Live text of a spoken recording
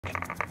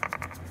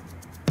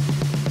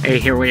Hey,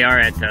 here we are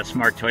at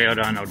Smart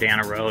Toyota on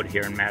Odana Road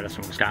here in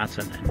Madison,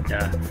 Wisconsin, and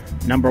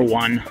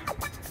 #1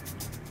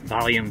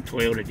 volume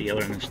Toyota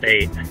dealer in the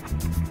state.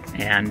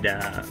 And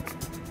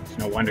it's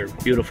no wonder,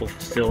 beautiful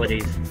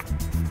facilities,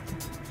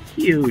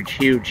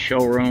 huge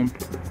showroom,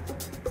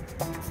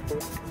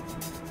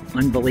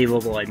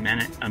 unbelievable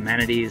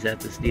amenities at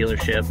this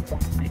dealership.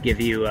 They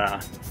give you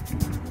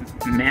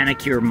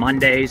manicure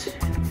Mondays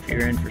if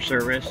you're in for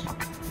service,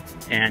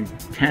 and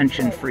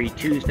tension-free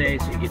Tuesdays,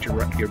 so you get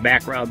your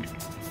back rubbed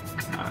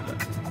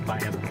by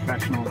a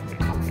professional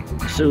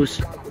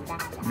masseuse,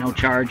 no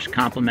charge,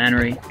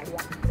 complimentary.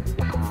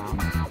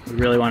 We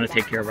really want to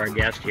take care of our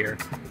guests here.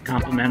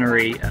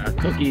 Complimentary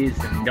cookies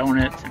and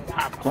donuts and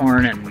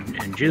popcorn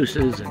and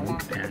juices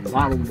and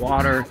bottled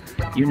water,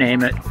 you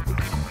name it,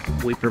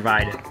 we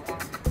provide it.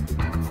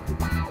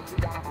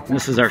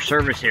 This is our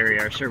service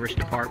area, our service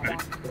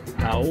department.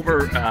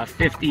 Over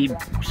 50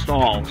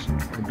 stalls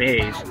or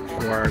bays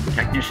for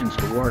technicians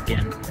to work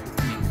in. You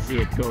can see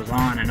it goes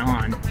on,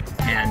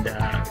 and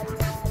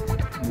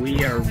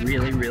we are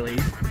really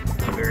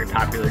a very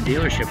popular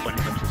dealership when it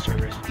comes to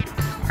service.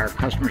 Our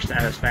customer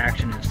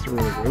satisfaction is through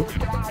the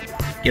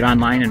roof. Get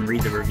online and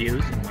read the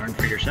reviews and learn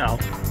for yourself.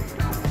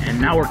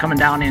 And now we're coming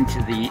down into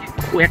the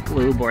quick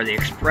lube or the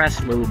express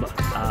lube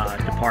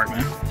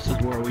department. This is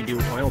where we do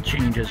oil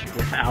changes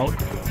without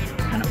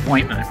an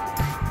appointment.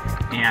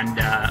 And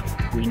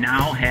we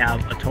now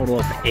have a total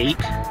of 8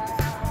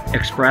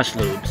 express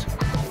lubes.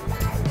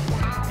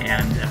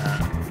 And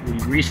we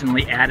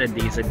recently added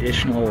these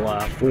additional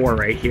 4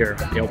 right here.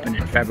 They opened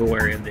in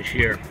February of this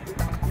year.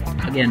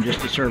 Again, just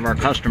to serve our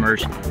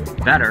customers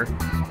better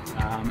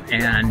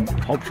and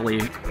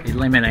hopefully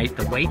eliminate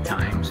the wait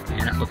times.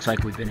 And it looks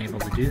like we've been able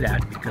to do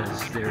that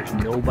because there's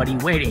nobody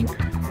waiting,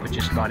 but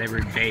just about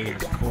every bay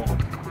is full.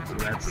 So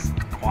that's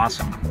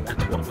awesome.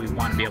 That's what we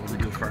want to be able to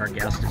do for our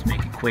guests, is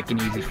make it quick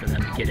and easy for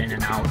them to get in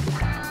and out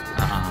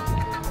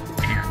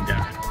and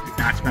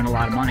not spend a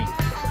lot of money.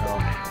 So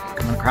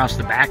coming across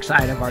the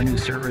backside of our new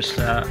service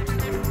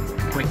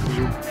quick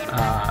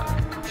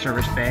lube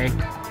service bay,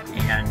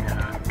 and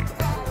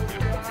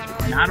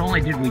not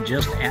only did we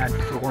just add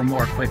 4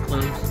 more quick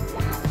lubes,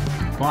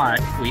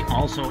 but we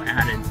also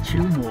added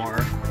 2 more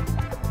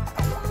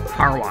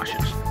car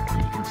washes.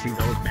 You can see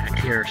those back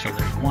here. So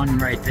there's one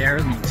right there,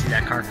 and you can see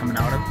that car coming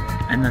out of,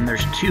 and then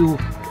there's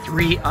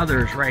 3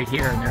 others right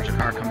here, and there's a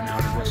car coming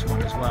out of this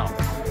one as well.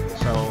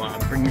 So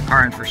bring your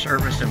car in for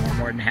service, and we're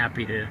more than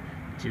happy to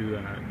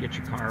get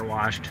your car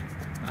washed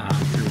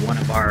through one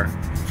of our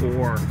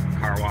 4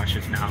 car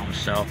washes now.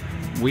 So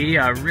we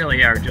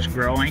really are just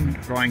growing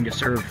to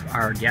serve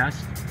our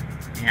guests,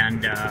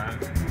 and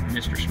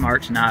Mr.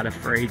 Smart's not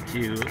afraid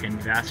to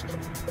invest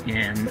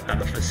in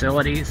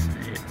facilities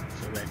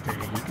so that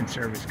he can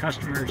serve his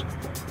customers.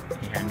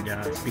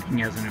 And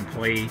speaking as an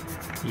employee,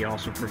 he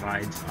also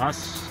provides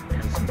us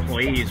as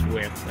employees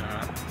with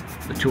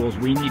the tools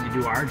we need to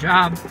do our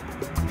job,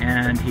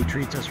 and he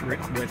treats us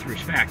with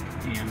respect.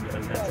 And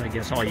that's, I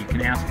guess, all you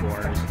can ask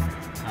for, is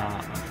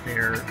a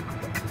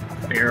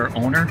fair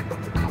owner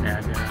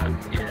that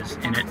is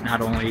in it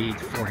not only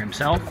for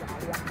himself,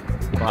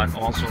 but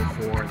also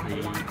for the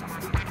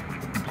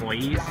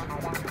employees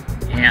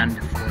and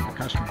for the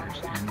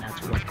customers. And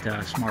that's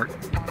what Smart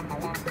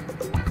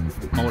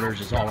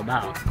Motors is all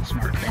about. The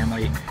Smart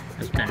family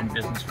has been in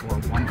business for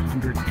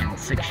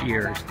 106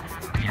 years,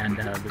 and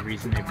the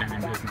reason they've been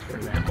in business for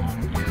that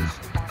long is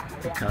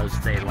because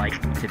they like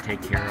to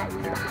take care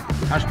of their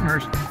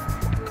customers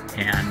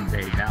and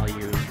they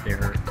value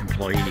their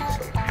employees.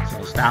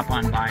 So stop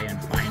on by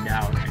and find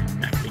out,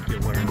 and I think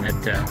you'll learn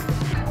that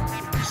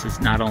this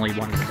is not only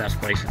one of the best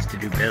places to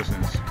do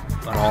business,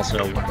 but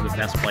also one of the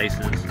best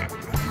places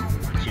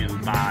to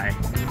buy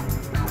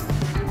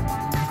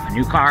a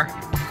new car,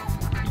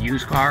 a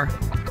used car,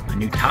 a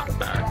new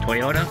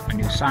Toyota, a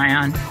new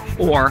Scion,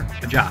 or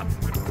a job.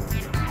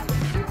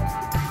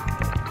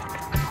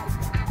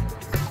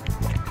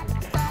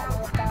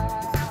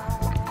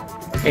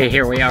 Hey,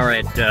 here we are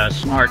at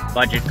Smart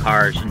Budget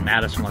Cars in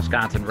Madison,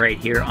 Wisconsin, right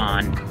here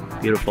on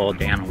beautiful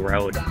Odana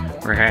Road.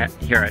 We're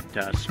here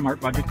at Smart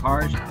Budget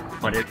Cars,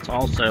 but it's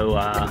also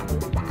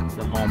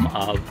the home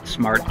of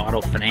Smart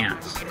Auto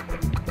Finance,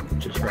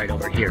 which is right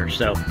over here.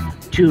 So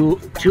two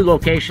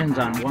locations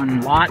on one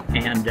lot,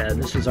 and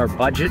this is our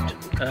budget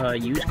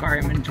used car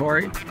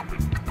inventory.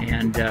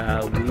 And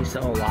we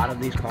sell a lot of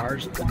these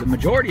cars. The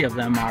majority of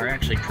them are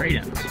actually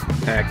trade-ins. In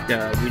fact,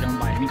 we don't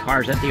buy any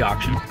cars at the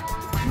auction.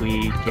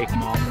 We take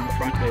them all in the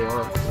front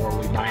door, or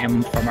we buy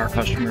them from our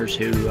customers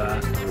who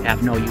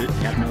have no use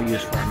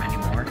for them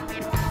anymore,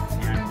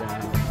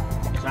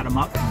 and set them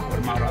up and put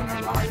them out on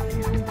their lot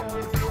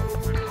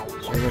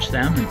and service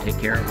them and take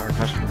care of our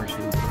customers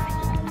who purchase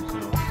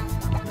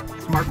them.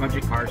 So Smart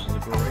Budget Cars is a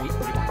great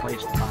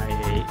place to buy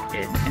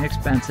an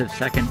inexpensive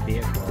second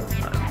vehicle. If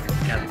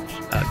you got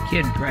a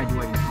kid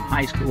graduating from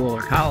high school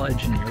or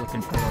college and you're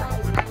looking for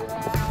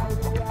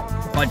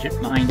a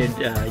budget-minded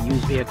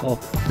used vehicle,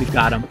 we've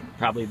got them.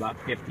 Probably about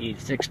 50,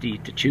 60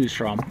 to choose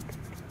from,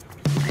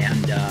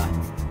 and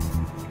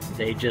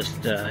they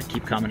just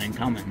keep coming and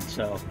coming.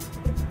 So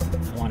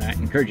I want to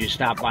encourage you to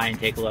stop by and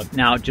take a look.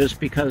 Now, just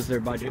because they're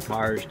budget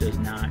cars does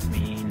not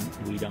mean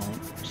we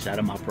don't set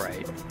them up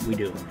right. We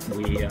do.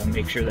 We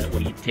make sure that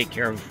we take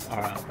care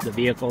of the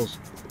vehicles,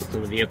 so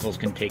the vehicles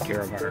can take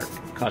care of our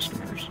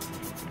customers.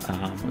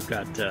 We've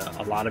got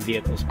a lot of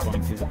vehicles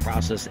going through the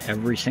process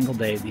every single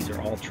day. These are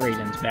all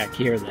trade-ins back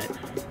here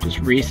that just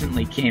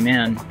recently came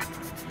in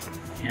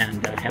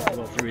and have to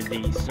go through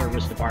the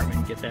service department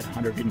and get that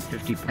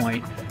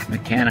 150-point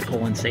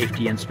mechanical and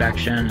safety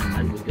inspection, and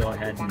then we go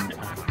ahead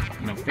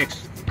and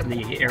fix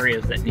the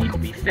areas that need to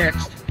be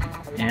fixed,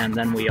 and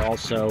then we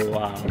also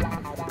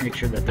make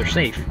sure that they're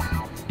safe.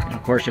 And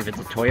of course, if it's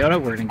a Toyota,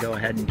 we're going to go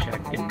ahead and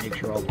check and make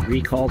sure all the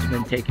recalls have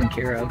been taken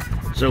care of.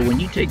 So when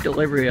you take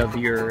delivery of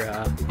your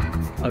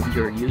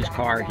used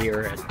car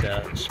here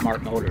at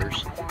Smart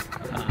Motors,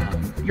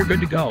 you're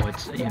good to go.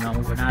 It's,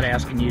 we're not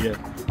asking you to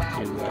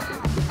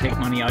take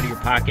money out of your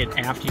pocket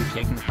after you've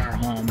taken the car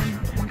home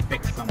and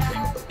fix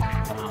something,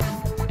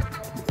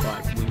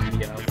 but we want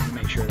to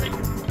make sure that you're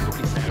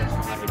completely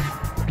satisfied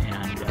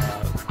and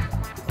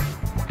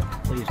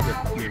pleased with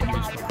your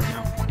used car.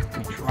 Now,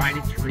 we try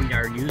to treat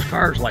our used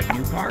cars like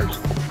new cars,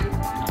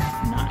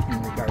 not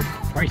in regard to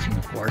pricing,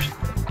 of course,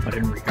 but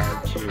in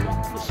regard to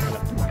the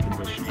setup and the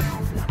conditioning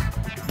of them.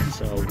 And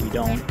so we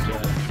don't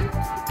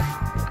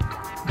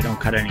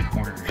cut any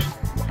corners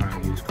on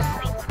our used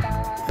cars.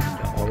 And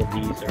all of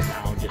these are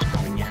now just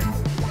coming in.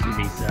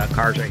 These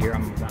cars right here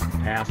I'm about to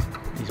pass,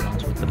 these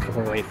ones with the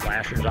 4-way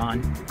flashers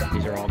on,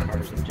 these are all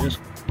cars that just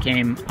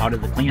came out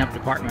of the cleanup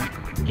department,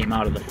 came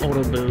out of the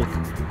photo booth.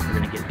 We're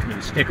going to get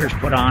new stickers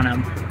put on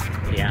them,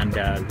 and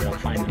they'll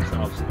find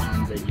themselves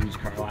on the used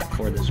car lot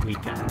for this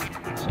weekend.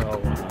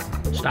 So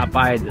stop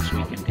by this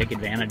weekend, take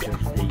advantage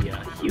of the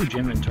huge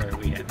inventory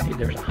we have. Hey,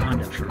 there's a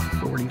Honda for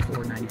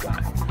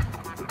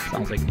 $44.95.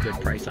 Sounds like a good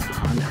price on a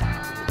Honda.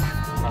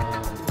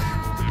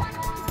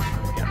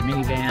 We've got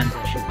minivans,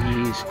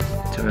 SUVs,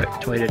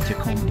 Toyota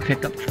Tacoma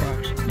pickup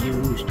trucks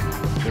used,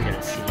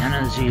 Toyota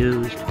Siennas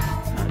used.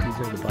 These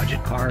are the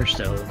budget cars,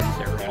 so these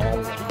are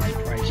all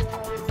priced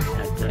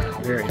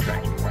at very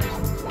attractive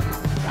prices.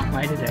 Stop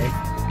by today.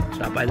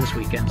 Stop by this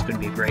weekend. It's going to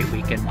be a great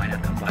weekend. Why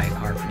not come buy a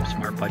car from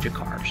Smart Budget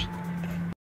Cars?